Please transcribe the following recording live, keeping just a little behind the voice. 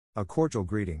A cordial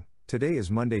greeting. Today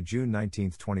is Monday, June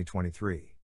 19,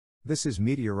 2023. This is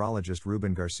meteorologist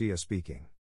Ruben Garcia speaking.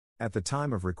 At the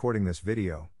time of recording this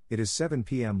video, it is 7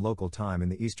 p.m. local time in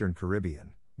the Eastern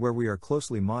Caribbean, where we are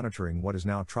closely monitoring what is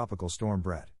now Tropical Storm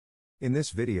Bret. In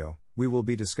this video, we will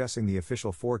be discussing the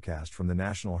official forecast from the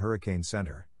National Hurricane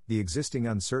Center, the existing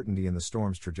uncertainty in the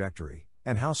storm's trajectory,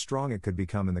 and how strong it could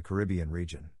become in the Caribbean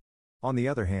region. On the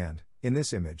other hand, in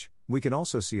this image, we can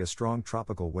also see a strong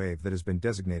tropical wave that has been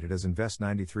designated as Invest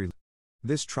 93.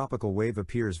 This tropical wave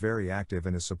appears very active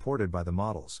and is supported by the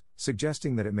models,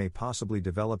 suggesting that it may possibly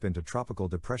develop into Tropical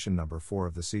Depression number 4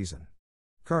 of the season.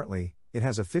 Currently, it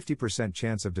has a 50%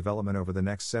 chance of development over the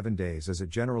next 7 days as it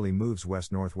generally moves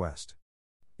west-northwest.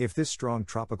 If this strong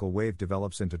tropical wave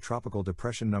develops into Tropical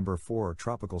Depression number 4 or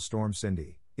Tropical Storm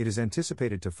Cindy, it is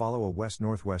anticipated to follow a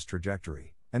west-northwest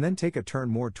trajectory, and then take a turn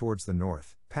more towards the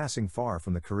north, passing far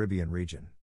from the Caribbean region.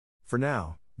 For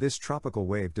now, this tropical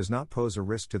wave does not pose a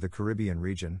risk to the Caribbean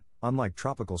region, unlike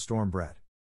Tropical Storm Bret.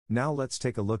 Now let's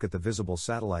take a look at the visible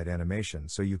satellite animation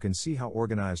so you can see how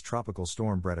organized Tropical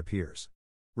Storm Bret appears.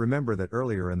 Remember that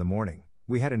earlier in the morning,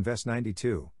 we had Invest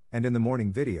 92, and in the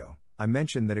morning video, I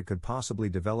mentioned that it could possibly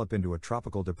develop into a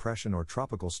tropical depression or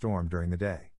tropical storm during the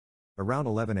day. Around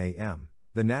 11 a.m.,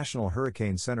 the National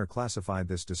Hurricane Center classified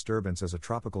this disturbance as a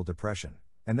tropical depression,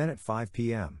 and then at 5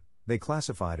 p.m., they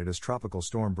classified it as Tropical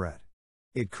Storm Bret.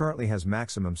 It currently has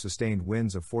maximum sustained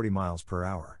winds of 40 miles per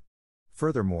hour.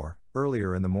 Furthermore,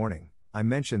 earlier in the morning, I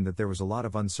mentioned that there was a lot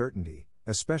of uncertainty,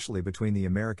 especially between the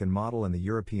American model and the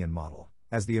European model,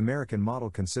 as the American model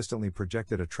consistently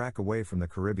projected a track away from the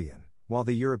Caribbean, while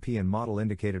the European model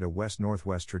indicated a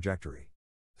west-northwest trajectory.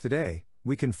 Today,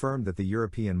 we confirmed that the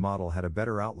European model had a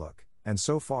better outlook, and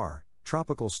so far,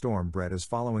 Tropical Storm Bret is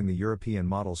following the European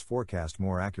model's forecast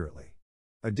more accurately.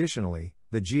 Additionally,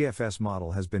 the GFS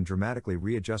model has been dramatically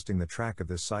readjusting the track of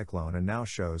this cyclone and now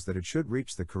shows that it should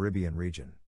reach the Caribbean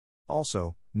region.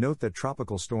 Also, note that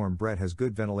Tropical Storm Bret has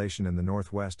good ventilation in the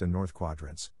northwest and north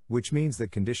quadrants, which means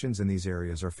that conditions in these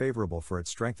areas are favorable for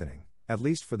its strengthening, at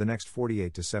least for the next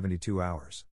 48 to 72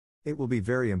 hours. It will be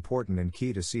very important and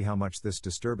key to see how much this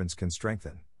disturbance can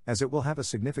strengthen, as it will have a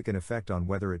significant effect on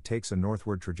whether it takes a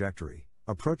northward trajectory,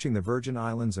 approaching the Virgin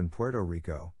Islands and Puerto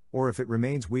Rico, or if it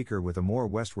remains weaker with a more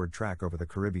westward track over the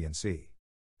Caribbean Sea.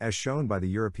 As shown by the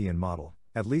European model,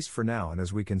 at least for now and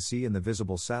as we can see in the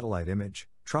visible satellite image,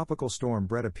 Tropical Storm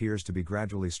Bret appears to be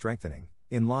gradually strengthening,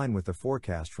 in line with the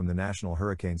forecast from the National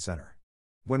Hurricane Center.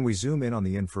 When we zoom in on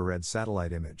the infrared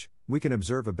satellite image, we can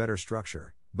observe a better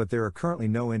structure, but there are currently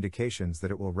no indications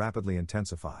that it will rapidly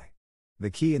intensify. The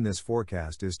key in this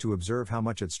forecast is to observe how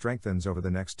much it strengthens over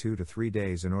the next 2 to 3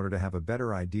 days in order to have a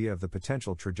better idea of the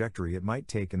potential trajectory it might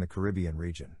take in the Caribbean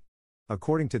region.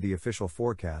 According to the official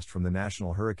forecast from the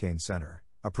National Hurricane Center,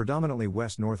 a predominantly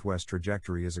west-northwest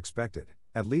trajectory is expected,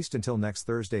 at least until next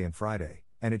Thursday and Friday,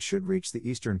 and it should reach the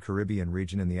Eastern Caribbean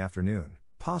region in the afternoon,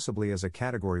 possibly as a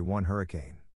Category 1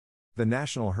 hurricane. The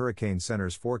National Hurricane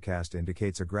Center's forecast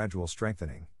indicates a gradual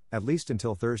strengthening, at least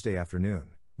until Thursday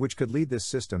afternoon, which could lead this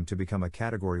system to become a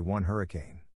Category 1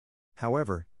 hurricane.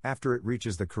 However, after it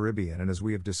reaches the Caribbean and as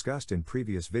we have discussed in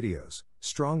previous videos,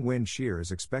 strong wind shear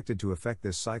is expected to affect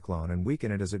this cyclone and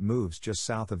weaken it as it moves just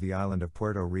south of the island of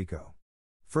Puerto Rico.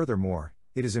 Furthermore,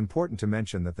 it is important to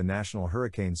mention that the National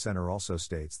Hurricane Center also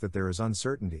states that there is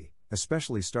uncertainty,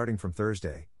 especially starting from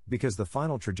Thursday, because the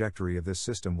final trajectory of this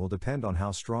system will depend on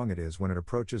how strong it is when it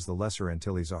approaches the Lesser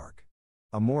Antilles arc.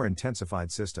 A more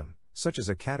intensified system, such as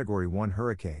a Category 1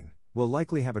 hurricane, will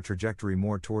likely have a trajectory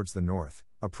more towards the north,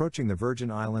 approaching the Virgin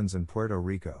Islands and Puerto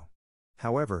Rico.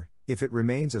 However, if it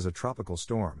remains as a tropical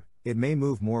storm, it may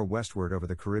move more westward over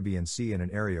the Caribbean Sea in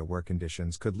an area where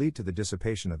conditions could lead to the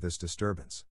dissipation of this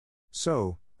disturbance.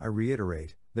 So, I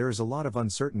reiterate, there is a lot of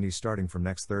uncertainty starting from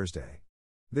next Thursday.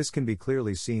 This can be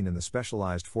clearly seen in the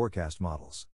specialized forecast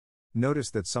models.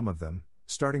 Notice that some of them,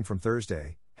 starting from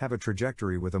Thursday, have a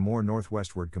trajectory with a more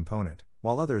northwestward component,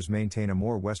 while others maintain a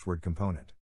more westward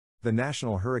component. The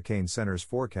National Hurricane Center's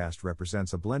forecast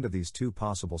represents a blend of these two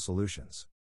possible solutions.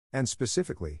 And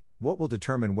specifically, what will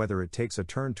determine whether it takes a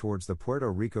turn towards the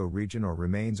Puerto Rico region or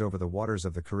remains over the waters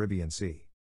of the Caribbean Sea.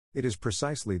 It is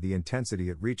precisely the intensity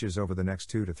it reaches over the next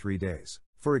 2 to 3 days.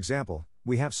 For example,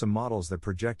 we have some models that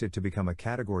project it to become a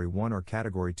Category 1 or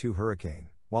Category 2 hurricane,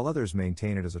 while others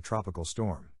maintain it as a tropical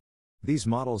storm. These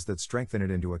models that strengthen it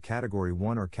into a Category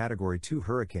 1 or Category 2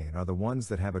 hurricane are the ones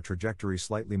that have a trajectory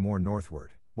slightly more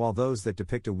northward, while those that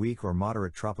depict a weak or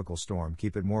moderate tropical storm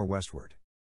keep it more westward.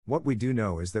 What we do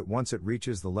know is that once it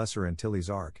reaches the Lesser Antilles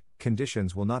arc,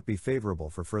 conditions will not be favorable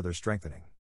for further strengthening.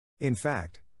 In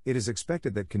fact, it is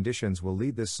expected that conditions will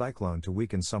lead this cyclone to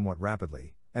weaken somewhat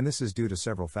rapidly, and this is due to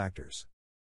several factors.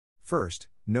 First,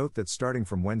 note that starting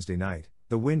from Wednesday night,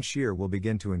 the wind shear will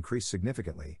begin to increase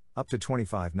significantly, up to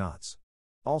 25 knots.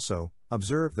 Also,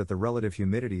 observe that the relative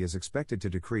humidity is expected to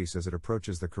decrease as it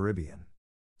approaches the Caribbean.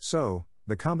 So,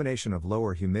 the combination of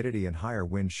lower humidity and higher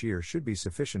wind shear should be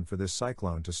sufficient for this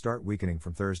cyclone to start weakening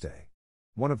from Thursday.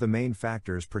 One of the main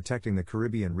factors protecting the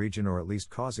Caribbean region, or at least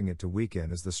causing it to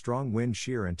weaken, is the strong wind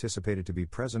shear anticipated to be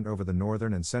present over the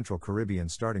northern and central Caribbean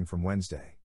starting from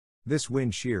Wednesday. This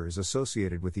wind shear is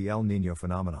associated with the El Niño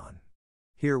phenomenon.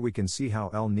 Here we can see how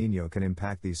El Niño can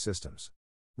impact these systems.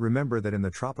 Remember that in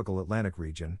the tropical Atlantic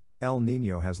region, El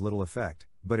Niño has little effect,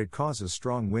 but it causes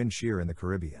strong wind shear in the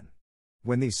Caribbean.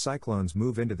 When these cyclones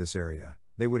move into this area,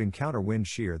 they would encounter wind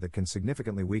shear that can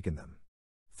significantly weaken them.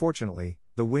 Fortunately,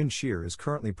 the wind shear is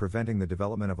currently preventing the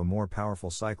development of a more powerful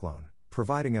cyclone,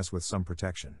 providing us with some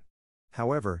protection.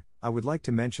 However, I would like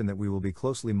to mention that we will be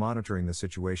closely monitoring the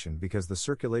situation because the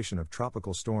circulation of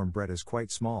Tropical Storm Bret is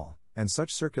quite small, and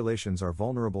such circulations are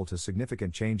vulnerable to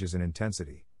significant changes in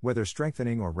intensity, whether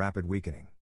strengthening or rapid weakening.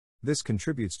 This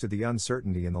contributes to the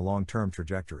uncertainty in the long-term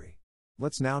trajectory.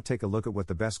 Let's now take a look at what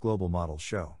the best global models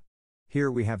show.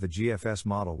 Here we have the GFS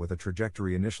model with a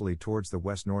trajectory initially towards the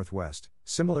west-northwest,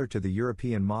 similar to the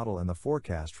European model and the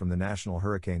forecast from the National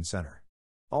Hurricane Center.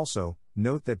 Also,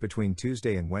 note that between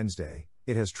Tuesday and Wednesday,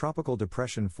 it has Tropical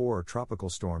Depression 4 or Tropical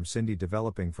Storm Cindy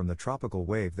developing from the tropical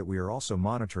wave that we are also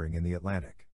monitoring in the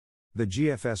Atlantic. The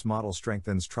GFS model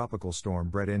strengthens Tropical Storm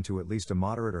Bret into at least a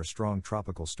moderate or strong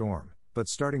tropical storm, but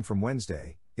starting from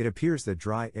Wednesday, it appears that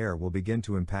dry air will begin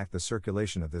to impact the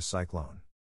circulation of this cyclone.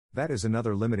 That is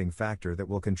another limiting factor that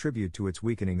will contribute to its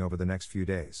weakening over the next few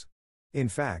days. In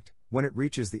fact, when it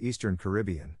reaches the eastern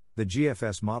Caribbean, the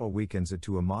GFS model weakens it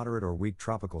to a moderate or weak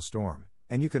tropical storm,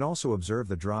 and you can also observe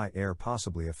the dry air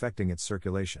possibly affecting its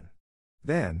circulation.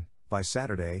 Then, by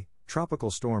Saturday,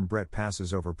 Tropical Storm Bret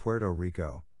passes over Puerto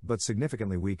Rico, but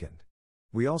significantly weakened.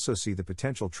 We also see the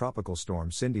potential Tropical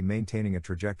Storm Cindy maintaining a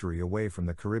trajectory away from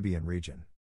the Caribbean region.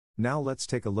 Now let's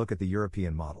take a look at the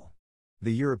European model.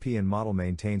 The European model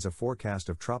maintains a forecast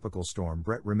of Tropical Storm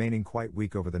Bret remaining quite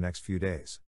weak over the next few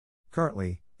days.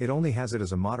 Currently, it only has it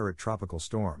as a moderate tropical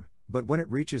storm, but when it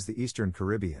reaches the eastern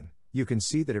Caribbean, you can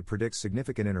see that it predicts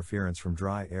significant interference from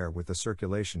dry air with the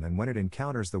circulation and when it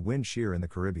encounters the wind shear in the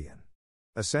Caribbean.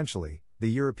 Essentially, the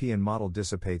European model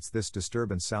dissipates this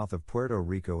disturbance south of Puerto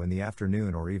Rico in the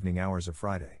afternoon or evening hours of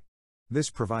Friday. This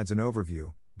provides an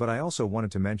overview, but I also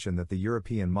wanted to mention that the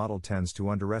European model tends to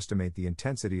underestimate the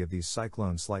intensity of these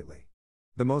cyclones slightly.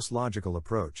 The most logical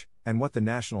approach, and what the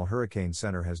National Hurricane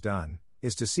Center has done,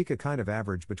 is to seek a kind of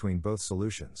average between both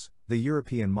solutions, the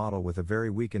European model with a very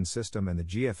weakened system and the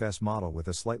GFS model with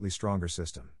a slightly stronger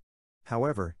system.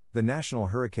 However, the National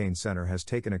Hurricane Center has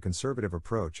taken a conservative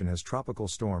approach and has Tropical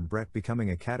Storm Bret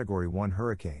becoming a Category 1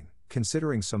 hurricane,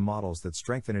 considering some models that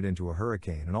strengthen it into a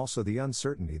hurricane and also the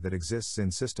uncertainty that exists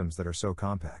in systems that are so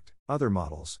compact. Other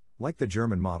models, like the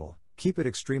German model, keep it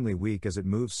extremely weak as it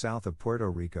moves south of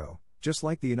Puerto Rico, just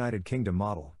like the United Kingdom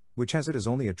model, which has it as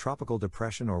only a tropical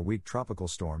depression or weak tropical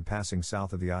storm passing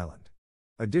south of the island.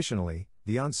 Additionally,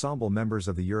 the ensemble members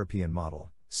of the European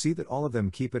model see that all of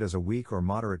them keep it as a weak or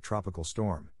moderate tropical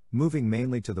storm, moving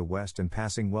mainly to the west and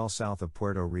passing well south of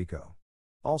Puerto Rico.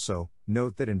 Also,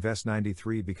 note that Invest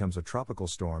 93 becomes a tropical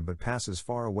storm but passes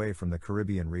far away from the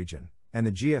Caribbean region, and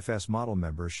the GFS model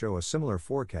members show a similar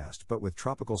forecast but with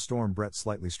Tropical Storm Bret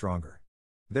slightly stronger.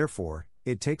 Therefore,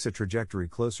 it takes a trajectory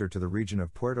closer to the region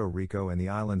of Puerto Rico and the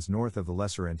islands north of the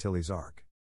Lesser Antilles arc.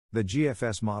 The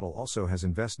GFS model also has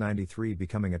Invest 93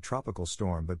 becoming a tropical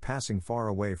storm but passing far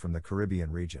away from the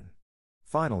Caribbean region.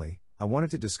 Finally, I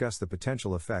wanted to discuss the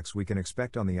potential effects we can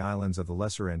expect on the islands of the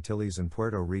Lesser Antilles and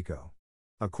Puerto Rico.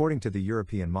 According to the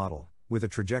European model, with a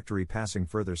trajectory passing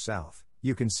further south,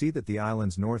 you can see that the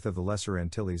islands north of the Lesser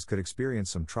Antilles could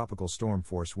experience some tropical storm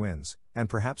force winds, and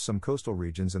perhaps some coastal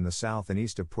regions in the south and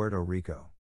east of Puerto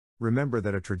Rico. Remember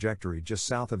that a trajectory just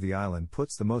south of the island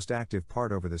puts the most active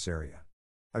part over this area.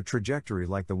 A trajectory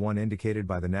like the one indicated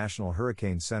by the National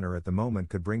Hurricane Center at the moment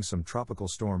could bring some tropical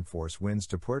storm force winds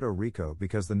to Puerto Rico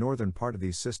because the northern part of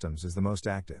these systems is the most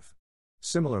active.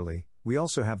 Similarly, we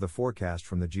also have the forecast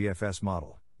from the GFS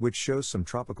model, which shows some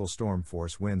tropical storm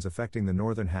force winds affecting the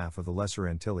northern half of the Lesser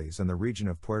Antilles and the region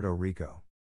of Puerto Rico.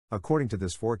 According to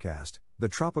this forecast, the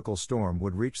tropical storm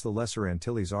would reach the Lesser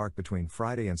Antilles arc between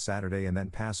Friday and Saturday and then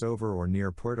pass over or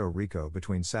near Puerto Rico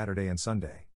between Saturday and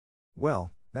Sunday.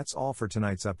 Well, that's all for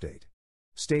tonight's update.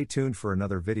 Stay tuned for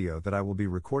another video that I will be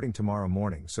recording tomorrow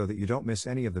morning so that you don't miss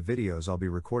any of the videos I'll be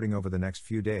recording over the next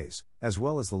few days, as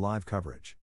well as the live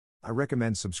coverage. I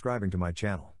recommend subscribing to my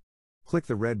channel. Click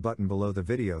the red button below the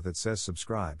video that says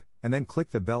subscribe, and then click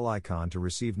the bell icon to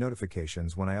receive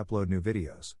notifications when I upload new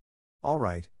videos.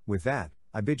 Alright, with that,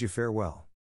 I bid you farewell.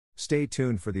 Stay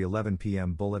tuned for the 11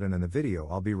 p.m. bulletin and the video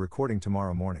I'll be recording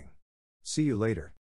tomorrow morning. See you later.